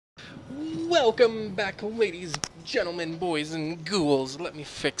Welcome back, ladies, gentlemen, boys, and ghouls. Let me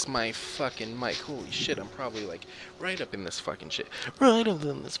fix my fucking mic. Holy shit, I'm probably like right up in this fucking shit. Right up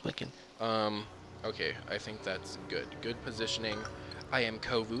in this fucking. Okay, I think that's good. Good positioning. I am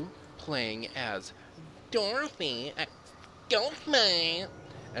Kovu, playing as Dorothy at Goldman.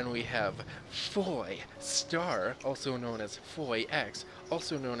 And we have Foy Star, also known as Foy X,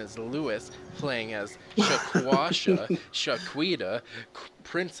 also known as Lewis, playing as Shaquita,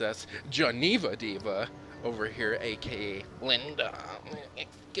 Princess Geneva Diva, over here, aka Linda.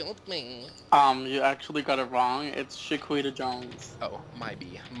 Excuse me. You actually got it wrong. It's Shaquita Jones. Oh, my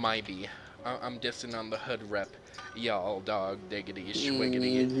B. I'm dissing on the hood rep. Y'all, dog, diggity,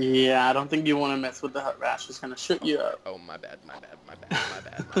 schwiggity. Yeah, I don't think you want to mess with the hut rash. It's gonna shoot you up. Oh, my bad.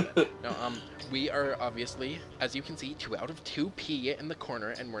 No, we are obviously, as you can see, 2 out of 2 P in the corner,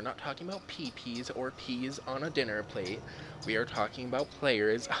 and we're not talking about PPs or peas on a dinner plate. We are talking about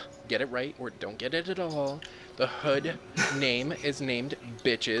players. Get it right or don't get it at all. The hood name is named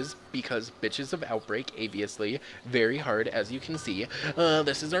Bitches because Bitches of Outbreak, obviously. Very hard, as you can see.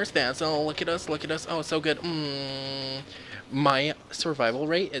 This is our stats. Oh, look at us. Oh, so good. My survival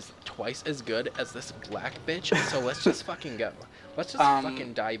rate is twice as good as this black bitch, so let's just fucking go. Let's just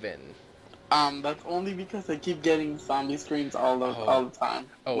fucking dive in. That's only because I keep getting zombie screens all the time.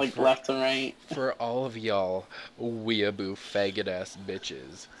 Oh, like left and right. For all of y'all weeaboo faggot-ass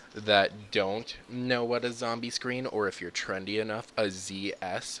bitches that don't know what a zombie screen, or if you're trendy enough, a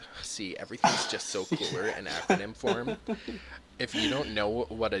ZS. See, everything's just so cooler in acronym form. If you don't know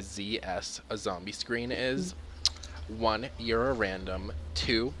what a ZS, a zombie screen is, 1, you're a random.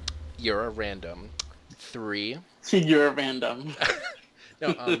 2, you're a random. 3, you're a random.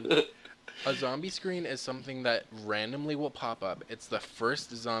 No, a zombie screen is something that randomly will pop up. It's the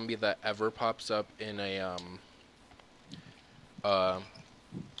first zombie that ever pops up in a,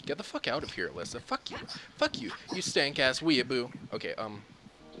 get the fuck out of here, Alyssa. Fuck you, you stank-ass weeaboo. Okay,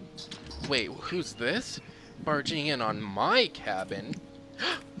 wait, who's this? Barging in on my cabin?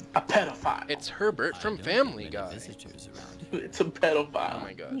 A pedophile. It's Herbert from Family Guy. It's a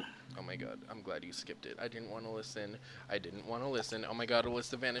pedophile. Oh my god, I'm glad you skipped it. I didn't want to listen. Oh my god,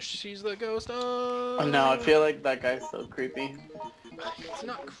 Alyssa vanished. She's the ghost. Oh no, I feel like that guy's so creepy. It's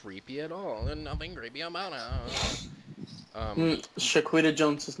not creepy at all. There's nothing creepy about it. Shaquita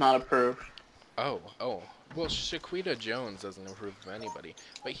Jones does not approve. Oh. Well, Shaquita Jones doesn't approve of anybody.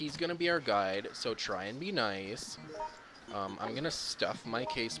 But he's gonna be our guide, so try and be nice. I'm gonna stuff my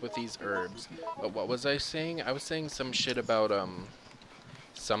case with these herbs. But what was I saying? I was saying some shit about,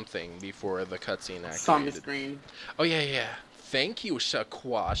 something before the cutscene activated. Zombie screen. Oh, yeah. Thank you,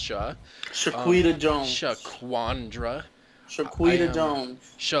 Shaquasha. Shaquita Jones. Shaquandra. Shaquita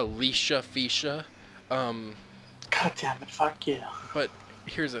Jones. Shalisha Fisha. God damn it, fuck you. But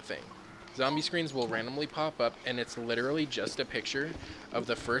here's the thing. Zombie screens will randomly pop up, and it's literally just a picture of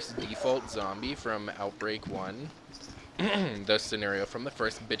the first default zombie from Outbreak 1. The scenario from the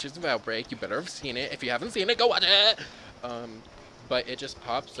first Bitches of Outbreak. You better have seen it. If you haven't seen it, go watch it! But it just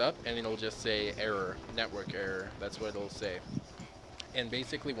pops up, and it'll just say error, network error. That's what it'll say. And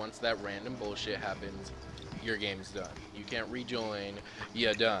basically, once that random bullshit happens, your game's done. You can't rejoin.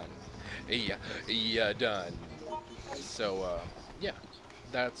 You're done. You're done. So, yeah.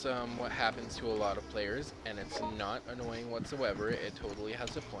 That's what happens to a lot of players, and it's not annoying whatsoever. It totally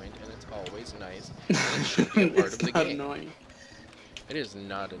has a point, and it's always nice. And it should be a part of the game. Annoying. It is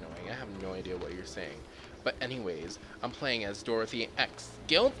not annoying. I have no idea what you're saying. But anyways, I'm playing as Dorothy X.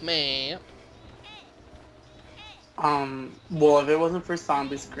 Guild me. Well, if it wasn't for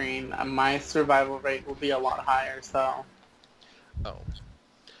zombie screen, my survival rate would be a lot higher, so. Oh.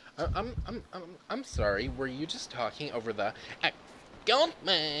 I'm sorry. Were you just talking over the Guild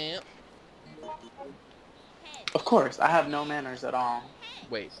me? Of course, I have no manners at all.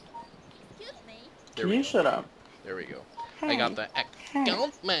 Wait. Can you shut up? There we go. Hey. I got the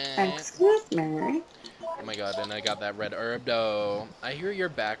Guild me. Excuse me. Oh my god, and I got that red herb though. I hear your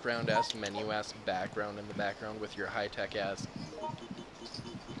background-ass, menu-ass background in the background with your high-tech ass.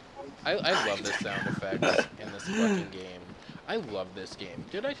 I love the sound effects in this fucking game. I love this game.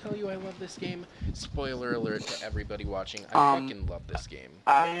 Did I tell you I love this game? Spoiler alert to everybody watching. I fucking love this game.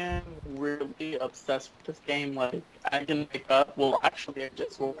 I am really obsessed with this game. Like, I can wake up. Well, actually, I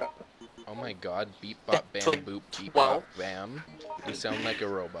just woke up. Oh my god, beep bop bam boop beep bop bam. You sound like a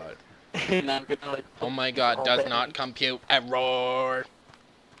robot. And I'm gonna, like, oh my god, does not compute. Error!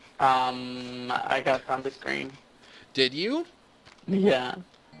 I got on the screen. Did you? Yeah.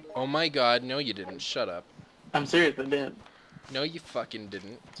 Oh my god, no you didn't. Shut up. I'm serious, I did. No you fucking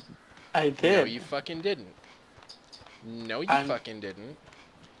didn't. I did. No you fucking didn't. No you fucking didn't.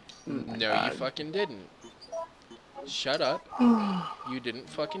 No, you fucking didn't. Shut up. You didn't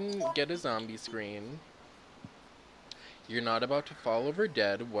fucking get a zombie screen. You're not about to fall over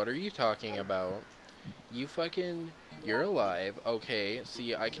dead. What are you talking about? You fucking... You're alive. Okay,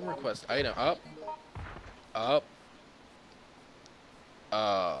 see, I can request item. Up. Up.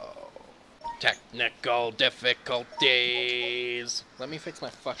 Oh. Technical difficulties. Let me fix my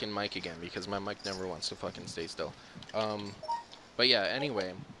fucking mic again because my mic never wants to fucking stay still. But yeah,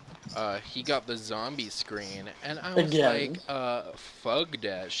 anyway. He got the zombie screen, and I was like, fuck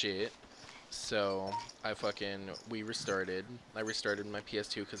that shit. So, we restarted. I restarted my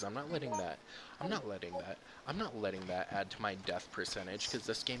PS2 because I'm not letting that add to my death percentage, because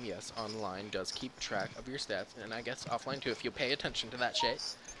this game, yes, online does keep track of your stats, and I guess offline too if you pay attention to that shit.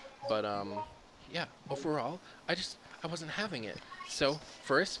 But, yeah, overall, I wasn't having it. So,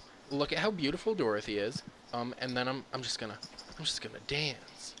 first, look at how beautiful Dorothy is, and then I'm just gonna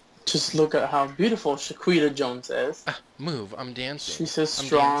dance. Just look at how beautiful Shaquita Jones is. Move, I'm dancing. She's a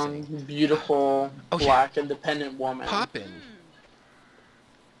strong, beautiful, black, independent woman. Poppin'.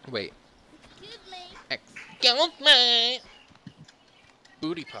 Wait. Excuse me.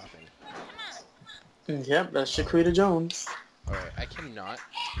 Booty popping. Yep, that's Shaquita Jones. Alright, I cannot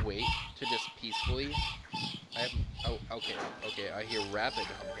wait to just peacefully... okay, I hear rapid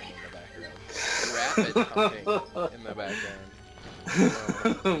humping in the background. Rapid humping in the background.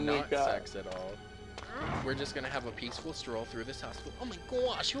 No, not sex at all. We're just gonna have a peaceful stroll through this hospital. Oh my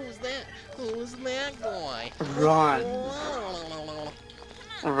gosh, who was that? Who was that guy? Run.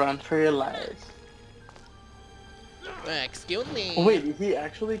 Run for your life. Excuse me. Wait, he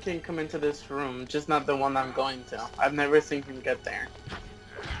actually can come into this room, just not the one I'm going to. I've never seen him get there.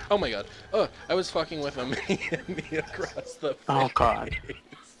 Oh my god. Oh, I was fucking with him. He hit me across the face. Oh god.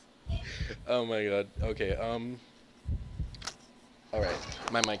 Oh my god. Okay, Alright,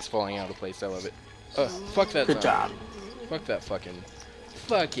 my mic's falling out of place, I love it. Fuck that zombie. Good job. Fuck that fucking...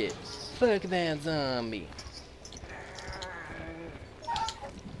 Fuck it. Fuck that zombie.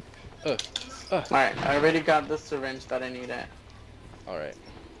 Alright, I already got the syringe that I needed. Alright.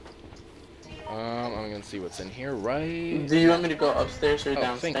 I'm gonna see what's in here, right? Do you want me to go upstairs or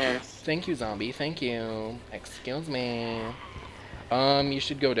downstairs? Thank you. Thank you, zombie. Thank you. Excuse me. You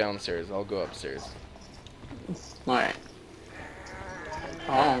should go downstairs. I'll go upstairs. Alright.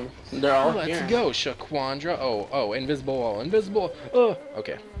 Oh, they're all here. Let's go, Shaquandra. Oh, invisible wall, invisible. Oh,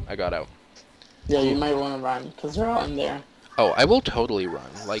 okay, I got out. Yeah, you might want to run, because they're all in there. Oh, I will totally run.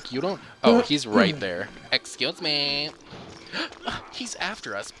 Like, you don't... Oh, he's right there. Excuse me. He's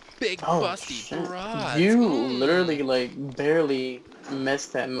after us. Big, busty broad. You literally, like, barely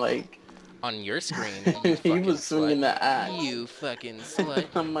missed him, like... On your screen, he was swinging the axe. You fucking slut.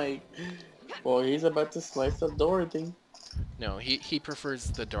 I'm like, well, he's about to slice up Dorothy. No, he prefers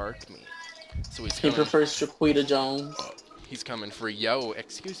the dark meat. So he's coming... He prefers Shaquita Jones. He's coming for yo,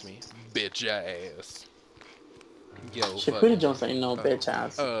 excuse me, bitch ass. Yo, Shaquita Jones ain't no bitch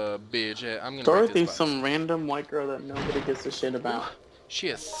ass. Bitch ass. I'm gonna Dorothy's some random white girl that nobody gives a shit about. She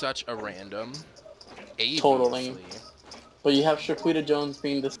is such a random. Totally. But you have Shaquita Jones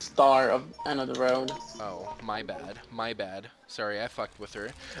being the star of End of the Road. Oh, my bad. My bad. Sorry, I fucked with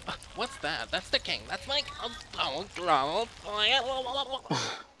her. What's that? That's the king. That's like...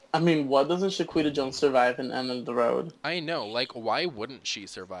 I mean, what doesn't Shaquita Jones survive in End of the Road? I know. Like, why wouldn't she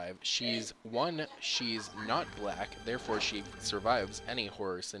survive? She's not black, therefore she survives any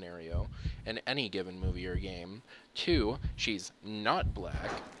horror scenario in any given movie or game. 2, she's not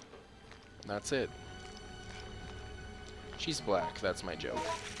black. That's it. She's black. That's my joke.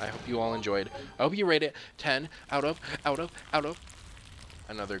 I hope you all enjoyed. I hope you rate it 10 out of.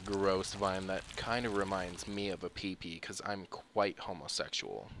 Another gross vine that kind of reminds me of a pee-pee because I'm quite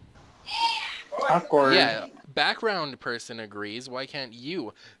homosexual. Awkward. Yeah, background person agrees. Why can't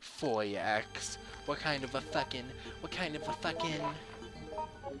you, Foy-X? What kind of a fucking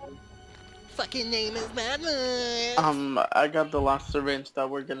name is that? I got the last syringe that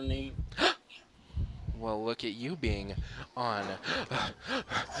we're gonna need. Well, look at you being on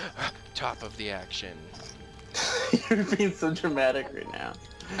top of the action. You're being so dramatic right now.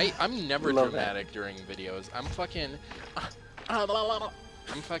 I'm never dramatic during videos. I'm fucking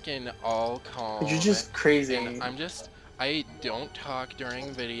all calm. You're just crazy. And I don't talk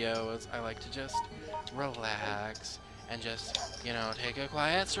during videos. I like to just relax and just, you know, take a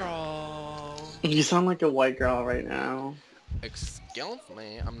quiet stroll. You sound like a white girl right now. Excuse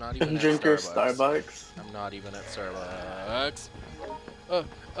me, I'm not even at Drink Starbucks. your Starbucks. I'm not even at Starbucks.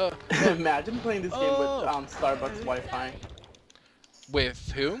 Imagine playing this game with Starbucks Wi-Fi.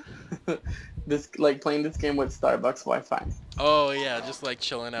 With who? This like playing this game with Starbucks Wi-Fi. Oh yeah, just like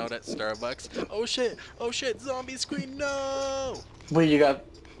chilling out at Starbucks. Oh shit! Oh shit! Zombie screen! No! Wait, you got?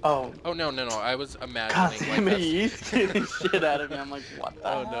 Oh, Oh no no no! I was God imagining like damn it! that's. You scared the shit out of me. I'm like, what the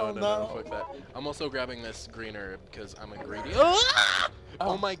Oh hell? no! Fuck that! I'm also grabbing this green herb because I'm a greedy. Oh!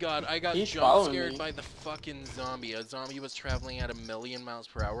 Oh my god! I got He's jump following scared me. by the fucking zombie. A zombie was traveling at 1,000,000 miles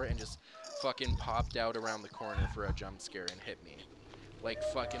per hour and just fucking popped out around the corner for a jump scare and hit me. Like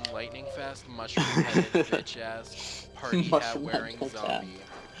fucking lightning fast, mushroom headed bitch ass, party hat wearing zombie.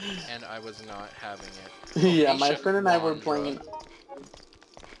 And I was not having it. Oh, Yeah, hey, my friend and I were Chandra. playing.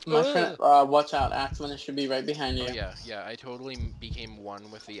 My friend, watch out, Axeman should be right behind you. Oh yeah, I totally became one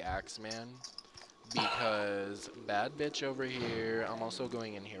with the Axeman. Because bad bitch over here. I'm also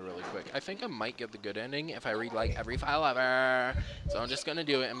going in here really quick. I think I might get the good ending if I read like every file ever. So I'm just gonna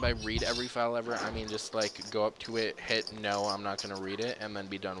do it, and by read every file ever, I mean just like go up to it, hit no, I'm not gonna read it, and then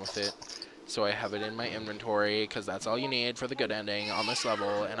be done with it. So I have it in my inventory, because that's all you need for the good ending on this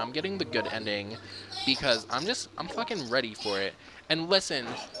level. And I'm getting the good ending because I'm fucking ready for it. And listen,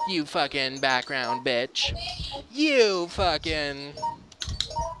 you fucking background bitch. You fucking...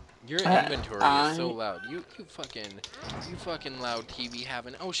 Your inventory is so loud. You fucking loud TV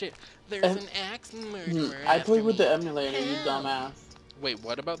having... Oh shit, there's an axe murderer I play after with me. the emulator, you Help. dumbass. Wait,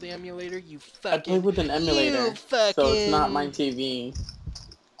 what about the emulator? You I play fucking... with an emulator, You fucking... so it's not my TV.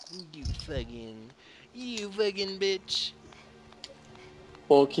 You fucking bitch.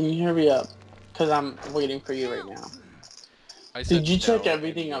 Well, can you hurry up? Because I'm waiting for you right now. Did you check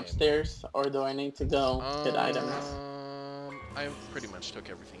everything upstairs, or do I need to go get items? I pretty much took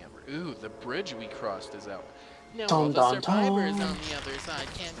everything ever. Ooh, the bridge we crossed is out. Now Dun, all the dun, survivors dun. on the other side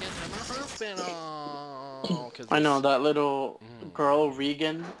can't get to the hospital. I know, that little girl,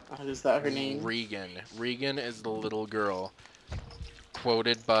 Regan, is that her name? Regan. Regan is the little girl.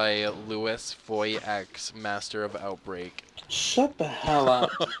 Quoted by LUIS AHH, Master of Outbreak. Shut the hell up.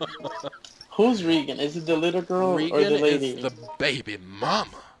 Who's Regan? Is it the little girl Regan or the lady? is the baby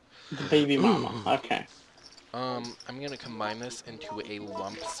mama. The baby mama, okay. I'm gonna combine this into a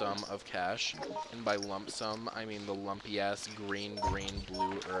lump sum of cash, and by lump sum, I mean the lumpy ass green,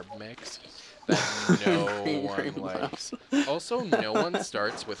 blue herb mix that no one likes. Also, no one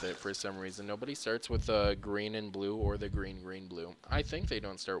starts with it for some reason. Nobody starts with the green and blue or the green, blue. I think they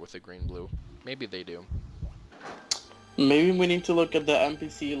don't start with the green, blue. Maybe they do. Maybe we need to look at the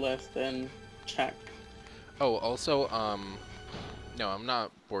NPC list and check. Oh, also, no, I'm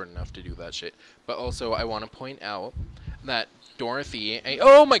not bored enough to do that shit. But also, I want to point out that Dorothy...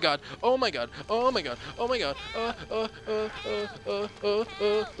 Oh my god! Oh my god! Oh my god! Oh my god!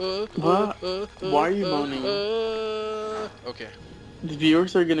 What? Why are you moaning? Okay. The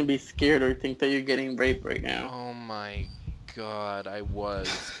viewers are gonna be scared or think that you're getting raped right now. Oh my god, I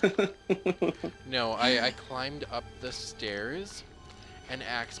was. No, I climbed up the stairs, and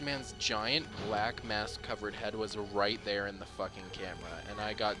Axeman's giant black mask-covered head was right there in the fucking camera, and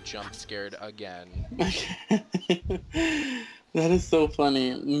I got jump scared again. That is so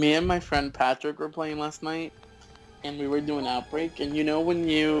funny. Me and my friend Patrick were playing last night, and we were doing Outbreak, and you know when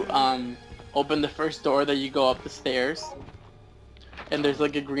you open the first door that you go up the stairs, and there's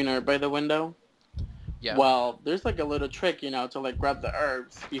like a green herb by the window? Yeah. Well, there's like a little trick, you know, to like grab the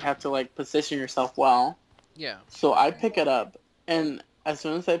herbs. You have to like position yourself well. Yeah. So I pick it up, and as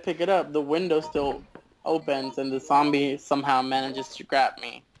soon as I pick it up, the window still opens, and the zombie somehow manages to grab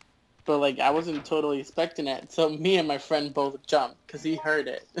me. But like I wasn't totally expecting it, so me and my friend both jumped because he heard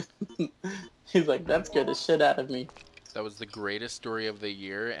it. He's like, "That scared the shit out of me." That was the greatest story of the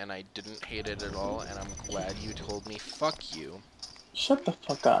year, and I didn't hate it at all, and I'm glad you told me fuck you. Shut the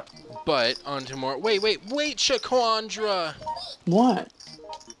fuck up. But, on to more... Wait, Shaquandra! What?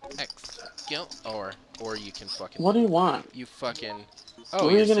 Or you can fucking... What do you want? You fucking... Oh, what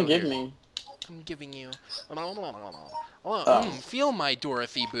are you you're gonna still give here. me? I'm giving you... Oh, Oh. feel my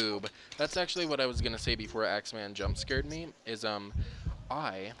Dorothy boob. That's actually what I was gonna say before Axeman jump scared me, is,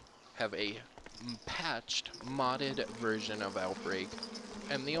 I have a patched, modded version of Outbreak,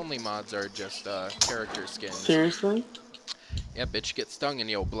 and the only mods are just, character skins. Seriously? Yeah, bitch, get stung in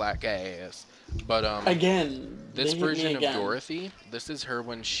your black ass. But, Again. this version of Dorothy, this is her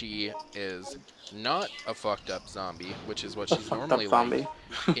when she is not a fucked up zombie, which is what she's normally like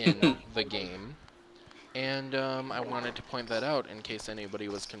in the game. And, I wanted to point that out in case anybody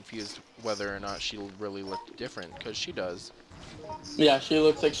was confused whether or not she really looked different, because she does. Yeah, she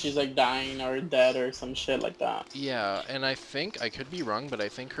looks like she's like dying or dead or some shit like that. Yeah, and I think, I could be wrong, but I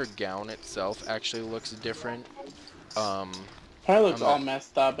think her gown itself actually looks different. Probably looks all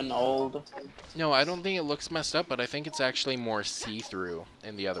messed up and old. No, I don't think it looks messed up, but I think it's actually more see-through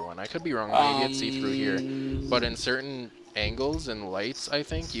in the other one. I could be wrong. Maybe it's see-through here, but in certain angles and lights, I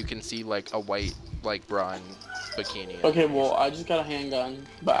think you can see like a white, like bra and bikini. Okay, well, I just got a handgun,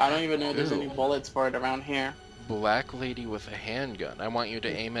 but I don't even know if there's any Ew. bullets for it around here. Black lady with a handgun. I want you to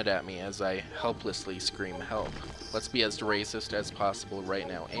aim it at me as I helplessly scream help. Let's be as racist as possible right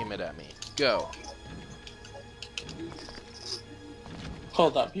now. Aim it at me. Go.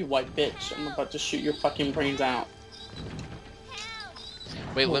 Hold up, you white bitch. I'm about to shoot your fucking brains out.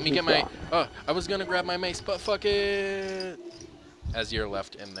 Wait, let me get my... Oh, I was gonna grab my mace, but fuck it! As you're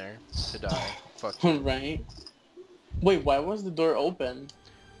left in there to die. Fuck you. Right? Wait, why was the door open?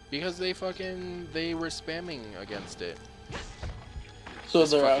 Because they were spamming against it. So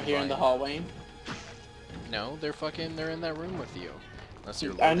they're out here in the hallway? No, they're in that room with you. Unless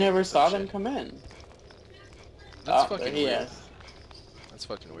you're I never saw them come in. That's fucking there he weird. is. That's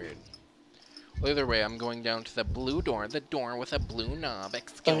fucking weird. Well, either way, I'm going down to the blue door, the door with a blue knob.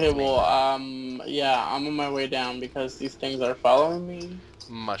 Excuse me. Okay, well, yeah, I'm on my way down because these things are following me.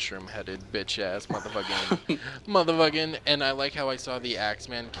 Mushroom-headed bitch-ass motherfucking, and I like how I saw the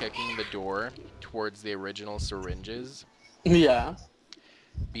Axeman kicking the door towards the original syringes. Yeah.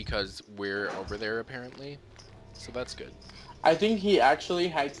 Because we're over there, apparently. So that's good. I think he actually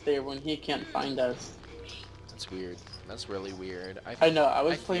hides there when he can't find us. That's weird. That's really weird. I know, I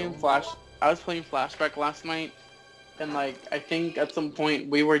was playing Flashback last night, and like, I think at some point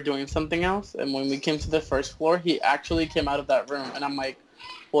we were doing something else, and when we came to the first floor, he actually came out of that room, and I'm like,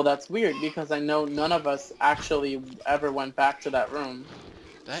 well, that's weird, because I know none of us actually ever went back to that room.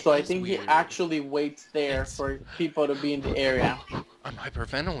 So I think weird. he actually waits there for people to be in the area. I'm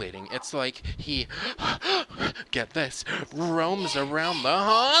hyperventilating. It's like he, get this, roams around the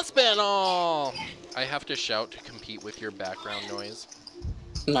hospital. I have to shout to compete with your background noise.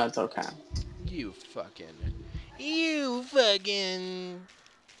 No, it's okay. You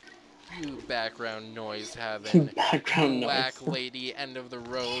background noise having black lady end of the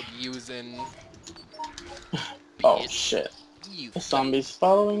road using. Oh shit. The zombie's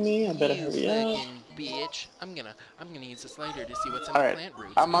following me. I better hurry up. Bitch. I'm gonna use this lighter to see what's in the plant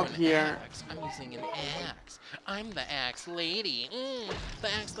roots. I'm up here. I'm using an axe. I'm the axe lady. The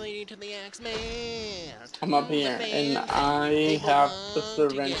axe lady to the axe man. I'm up here, and I have the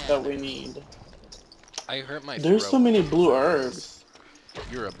syringe that we need. I hurt my throat. There's so many blue herbs.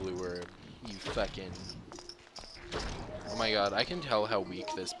 You're a blue herb. You fucking... Oh my god, I can tell how weak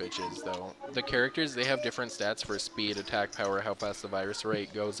this bitch is, though. The characters, they have different stats for speed, attack power, how fast the virus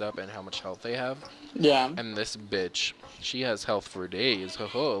rate goes up, and how much health they have. Yeah. And this bitch, she has health for days.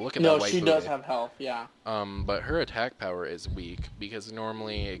 Ho-ho, look at that white booty. No, she does have health, yeah. But her attack power is weak, because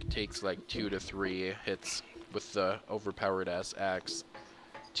normally it takes like 2 to 3 hits with the overpowered-ass axe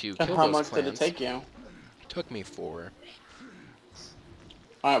to kill those How much plants. did it take you? It took me 4.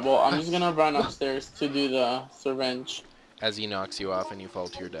 Alright, well, I'm just gonna run upstairs to do the syringe. As he knocks you off and you fall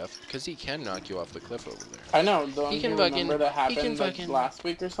to your death. Because he can knock you off the cliff over there. I know, don't you remember that happened like last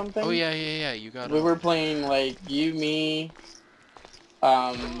week or something? Oh yeah, you got it. We were playing like you, me,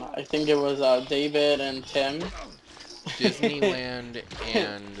 I think it was David and Tim. Disneyland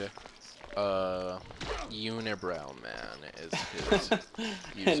and Unibrow Man is his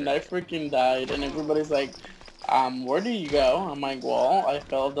user. And I freaking died, and everybody's like, where do you go? I'm like, well, I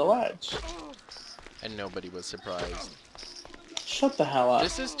fell off the ledge. And nobody was surprised. Shut the hell up.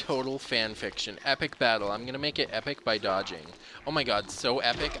 This is total fan fiction. Epic battle. I'm gonna make it epic by dodging. Oh my god, so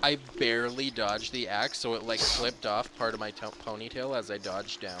epic. I barely dodged the axe, so it like clipped off part of my ponytail as I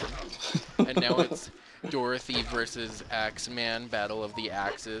dodged down. And now it's Dorothy versus Axeman, Battle of the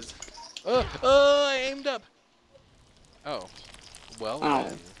Axes. Oh, I aimed up. Oh, well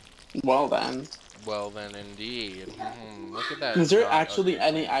then. Well then. Well then, indeed. Look at that. Is there actually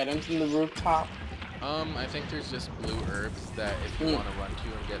any items in the rooftop? I think there's just blue herbs that if you want to run to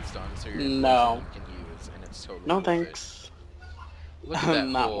and get stunned, so your poison can use, and it's totally no worth thanks. It. Look at that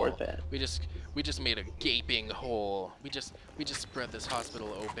not hole. worth it. We just made a gaping hole. We just spread this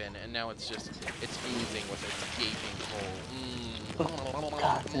hospital open, and now it's oozing with its gaping hole.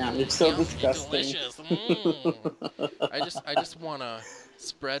 God damn, you're so disgusting. I just wanna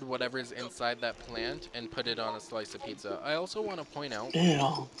spread whatever's inside that plant and put it on a slice of pizza. I also want to point out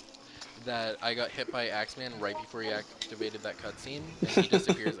that I got hit by Axeman right before he activated that cutscene, and he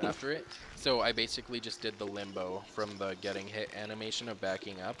disappears after it. So I basically just did the limbo from the getting hit animation of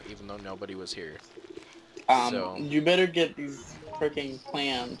backing up, even though nobody was here. So you better get these freaking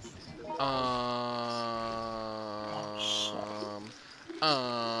plants. Oh,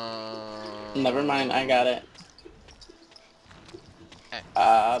 Never mind, I got it.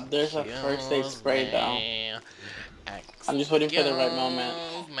 There's a first aid spray though. I'm just waiting for the right moment.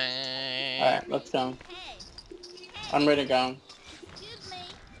 Alright, let's go. I'm ready to go.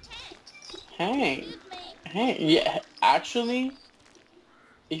 Hey. Hey, yeah, actually,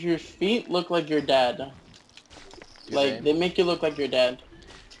 if your feet look like you're dead, like, they make you look like you're dead.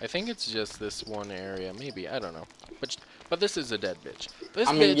 I think it's just this one area, maybe, I don't know. But this is a dead bitch. This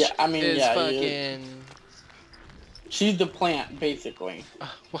is fucking... She's the plant, basically.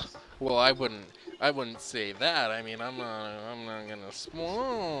 Well, I wouldn't say that. I mean, I'm not gonna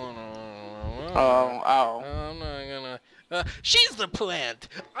spawn. Oh. I'm not gonna. She's the plant.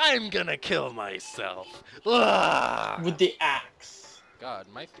 I'm gonna kill myself. Ugh. With the axe. God,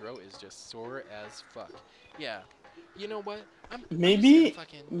 my throat is just sore as fuck. Yeah. You know what? Maybe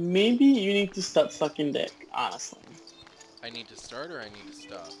you need to stop sucking dick. Honestly. I need to start or I need to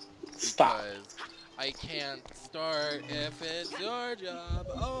stop? Stop. Because I can't start if it's your job.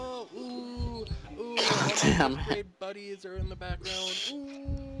 Oh, ooh. God damn it. Great buddies are in the background.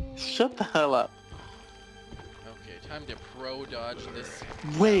 Ooh. Shut the hell up. Okay, time to pro dodge this.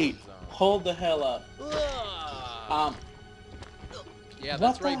 Wait, hold the hell up. Yeah,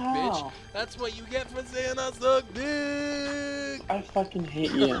 that's right, bitch. That's what you get for saying I suck dick. I fucking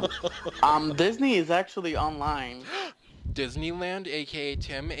hate you. Disney is actually online. Disneyland, aka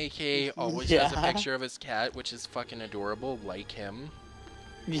Tim, aka always has a picture of his cat, which is fucking adorable, like him.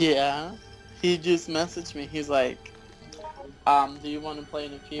 Yeah. He just messaged me. He's like, do you want to play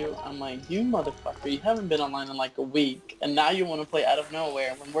in a few? I'm like, you motherfucker, you haven't been online in like a week, and now you want to play out of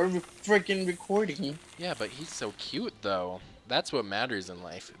nowhere when we're freaking recording. Yeah, but he's so cute, though. That's what matters in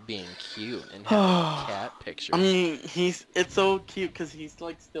life, being cute and having cat pictures. I mean, it's so cute because he's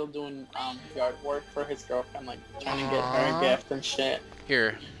like still doing yard work for his girlfriend, like trying to get her a gift and shit.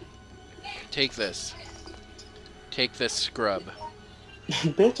 Here, take this. Take this scrub.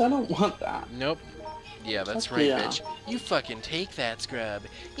 Bitch, I don't want that. Nope. Yeah, that's right, bitch. You fucking take that scrub.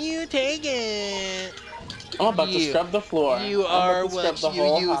 You take it. I'm about to scrub the floor. You are what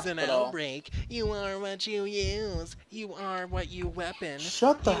you use in OutBreak. You are what you use. You are what you weapon.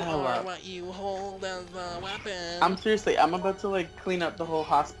 Shut the hell up. You are what you hold as a weapon. I'm seriously, I'm about to like clean up the whole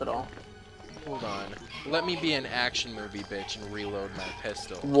hospital. Hold on. Let me be an action movie bitch and reload my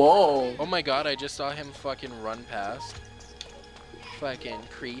pistol. Whoa. Oh my god, I just saw him fucking run past. Fucking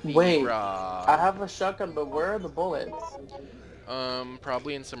creepy. Wait, raw. I have a shotgun, but where are the bullets?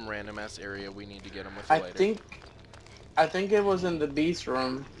 Probably in some random ass area. We need to get them with a lighter. I think it was in the beast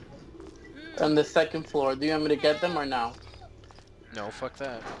room, on the second floor. Do you want me to get them or no? No, fuck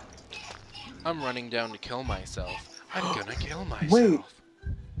that. I'm running down to kill myself. I'm gonna kill myself. Wait,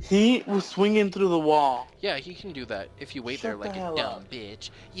 he was swinging through the wall. Yeah, he can do that if you wait there like a dumb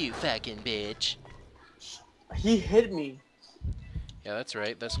bitch. You fucking bitch. He hit me. Yeah, that's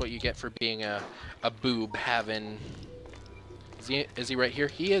right. That's what you get for being a boob having... Is he right here?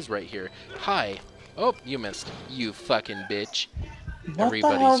 He is right here. Hi. Oh, you missed. You fucking bitch. What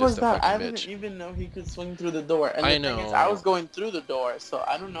the hell was that? I didn't even know he could swing through the door. And the thing is, I was going through the door, so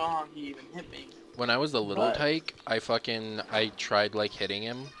I don't know how he even hit me. When I was a little tyke, I tried like hitting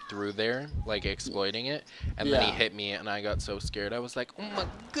him through there, like exploiting it, and then he hit me, and I got so scared. I was like, oh my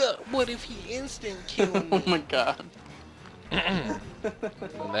god, what if he instant killed me? Oh my god.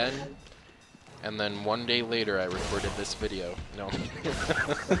 And then 1 day later, I recorded this video. No.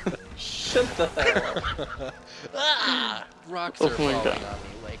 Shut the hell up. Ah! Rocks are falling on me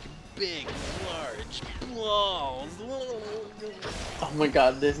like big, large balls. Oh my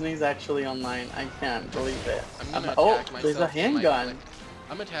god, Disney's actually online. I can't believe it. I'm gonna attack myself. There's a handgun.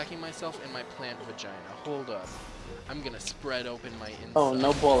 I'm attacking myself in my plant vagina. Hold up. I'm gonna spread open my inside. Oh,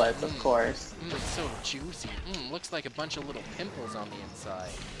 no bullets, of course. It's so juicy. Looks like a bunch of little pimples on the inside.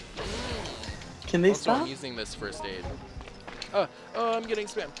 Can they also, stop? I'm using this first aid. Oh, I'm getting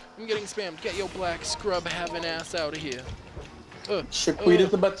spammed. I'm getting spammed. Get your black scrub having ass out of here.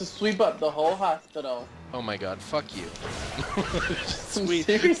 Shaquita's about to sweep up the whole hospital. Oh my god, fuck you. sweep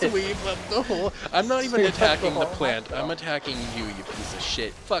up the whole... I'm not even attacking the plant. I'm attacking you, you piece of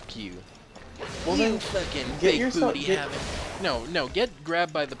shit. Fuck you. Well, you fucking big booty having... No, get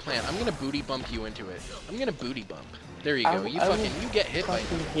grabbed by the plant. I'm gonna booty bump you into it. I'm gonna booty bump. There you go. You get hit by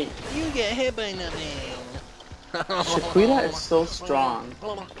nothing. You get hit by nothing. Shaquita is so strong.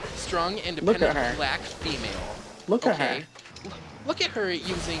 Strong, independent, black female. Look at her. Look at her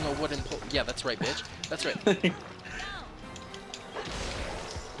using a wooden pole. Yeah, that's right, bitch. That's right.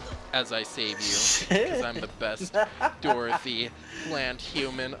 As I save you, because I'm the best Dorothy plant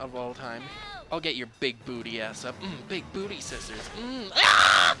human of all time. I'll get your big booty ass up. Big booty scissors.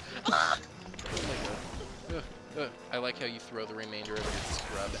 Ah! Ah! Oh my god. I like how you throw the remainder of your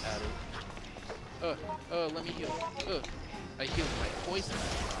scrub at it. Let me heal. I healed my poison.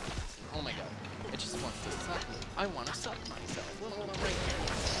 Oh my god. It just wants to suck me. I want to suck myself. Right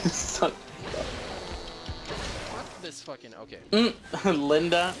here. Suck. Fuck this fucking... Okay.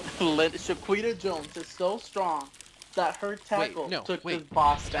 Linda, Shaquita Jones is so strong that her tackle took this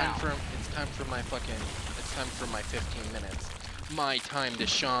boss down. It's time for my 15 minutes. My time to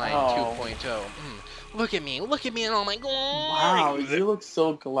shine 2.0. Look at me and oh my god. Wow, you look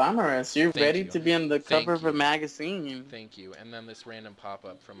so glamorous. You're ready to be on the cover of a magazine. Thank you. And then this random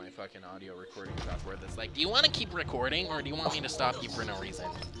pop-up from my fucking audio recording software that's like, do you want to keep recording or do you want me to stop you for no reason?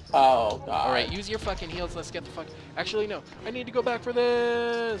 Oh god. Alright, use your fucking heals. Let's get the fuck... Actually, no. I need to go back for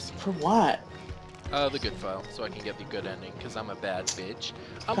this. For what? The good file, so I can get the good ending, because I'm a bad bitch.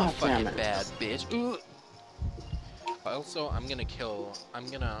 I'm a fucking bad bitch. Ooh. Also, I'm gonna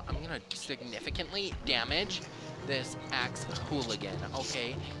significantly damage this axe hooligan,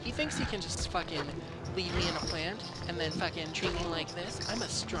 okay? He thinks he can just fucking leave me in a plant and then fucking treat me like this. I'm a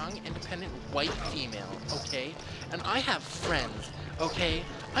strong, independent, white female, okay? And I have friends, okay?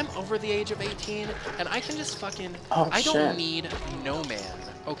 I'm over the age of 18, and I can just fucking... I don't need no man,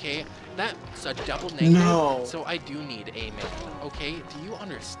 okay? That's a double negative, so I do need a man, okay? Do you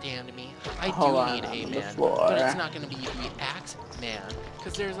understand me? I do need a man, but it's not gonna be the axe man,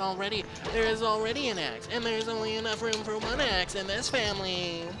 because there is already an axe, and there's only enough room for one axe in this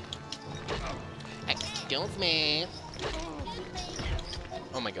family. Excuse me.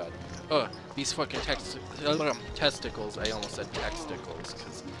 Oh my god. These fucking testicles. I almost said texticles,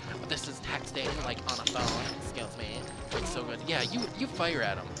 because this is texting, like, on a phone. Excuse me. It's so good. Yeah, you fire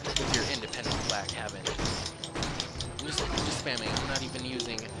at them with your independent black heaven. I'm just spamming. I'm not even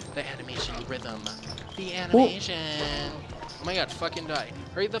using the animation rhythm. The animation. Oh my god, fucking die.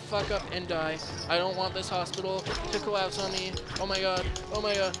 Hurry the fuck up and die. I don't want this hospital to collapse on me. Oh my god. Oh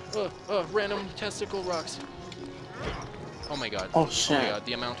my god. Random testicle rocks. Oh my god. Oh shit. Oh my god,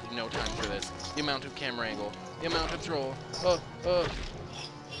 the amount of no time for this. The amount of camera angle. The amount of troll.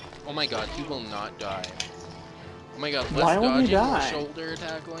 Oh my god, he will not die. Oh my god, let's dodge the shoulder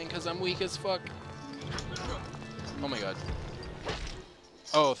tackling because I'm weak as fuck. Oh my god.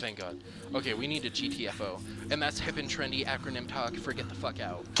 Oh, thank god. Okay, we need a GTFO. And that's hip and trendy acronym talk for get the fuck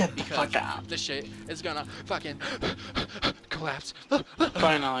out. Get the fuck out. This shit is gonna fucking collapse.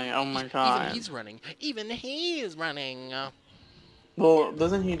 Finally, oh my god. Even he's running. Even he is running. Well,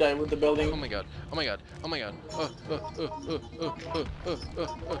 doesn't he die with the building? Oh my god. Oh my god. Oh my god.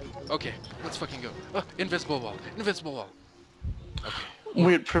 Okay, let's fucking go. Invisible wall. Invisible wall. Okay.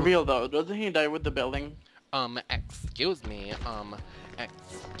 Weird, for real though, doesn't he die with the building? Excuse me.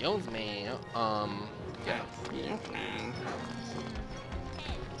 Excuse me. Yeah.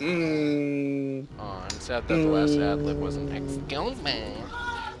 Oh, I'm sad that the last ad-lib wasn't excuse me.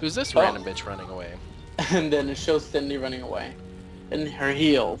 Who's this random bitch running away? And then it shows Cindy running away. In her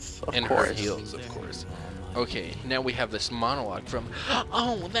heels, of course. Her heels, of course. Okay, now we have this monologue from,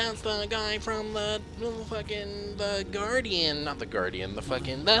 oh, that's the guy from the Guardian, not the Guardian,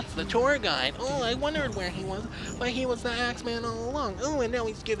 that's the tour guide. Oh, I wondered where he was, but he was the Axeman all along. Oh, and now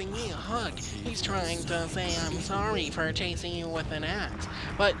he's giving me a hug. He's trying to say I'm sorry for chasing you with an axe,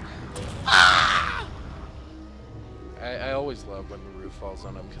 but, I always love when the roof falls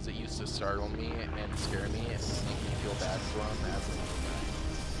on him, because it used to startle me and scare me and make me feel bad for him as a little guy.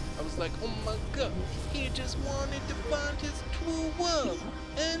 I was like, oh my god, he just wanted to find his true love,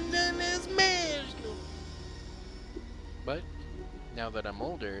 and then it's smashed him. But, now that I'm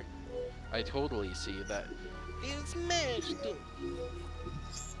older, I totally see that it smashed him.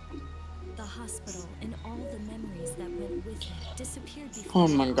 The hospital and all the memories that went with it disappeared before. Oh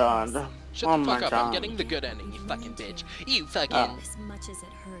my god. Shut the fuck up, I'm getting the good ending, you fucking bitch. You fucking... As much as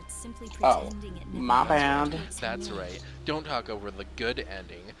it hurts, simply pretending it never my bad. That's right. Don't talk over the good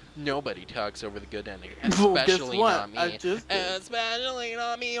ending. Nobody talks over the good ending. Especially not me. Especially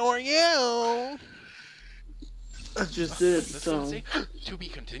not me or you. I just did, so... Say, to be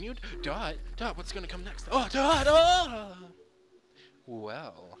continued? Dot, what's gonna come next? Oh, Dot,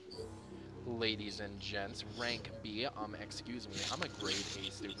 Well... Ladies and gents, rank B, excuse me, I'm a grade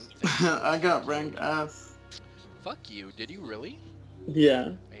A student. I got rank F. Fuck you, did you really?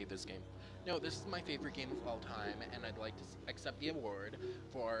 Yeah. I hate this game. No, this is my favorite game of all time, and I'd like to accept the award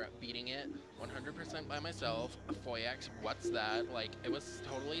for beating it 100% by myself. Foyax, what's that? Like, it was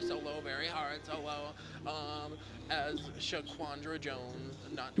totally solo, very hard solo, as Shaquandra Jones,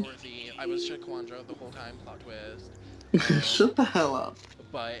 not Dorothy. I was Shaquandra the whole time, plot twist. Shut the hell up.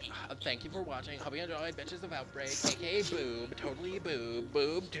 But thank you for watching. Hope you enjoyed Bitches of Outbreak, aka Boob, totally Boob,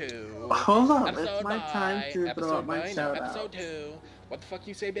 Boob 2. Hold up, Episode it's my time to throw episode up my by, no, shout episode out. 2. What the fuck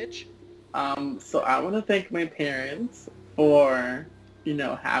you say, bitch? So I want to thank my parents for,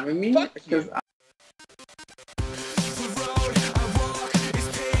 having me. Fuck Because you.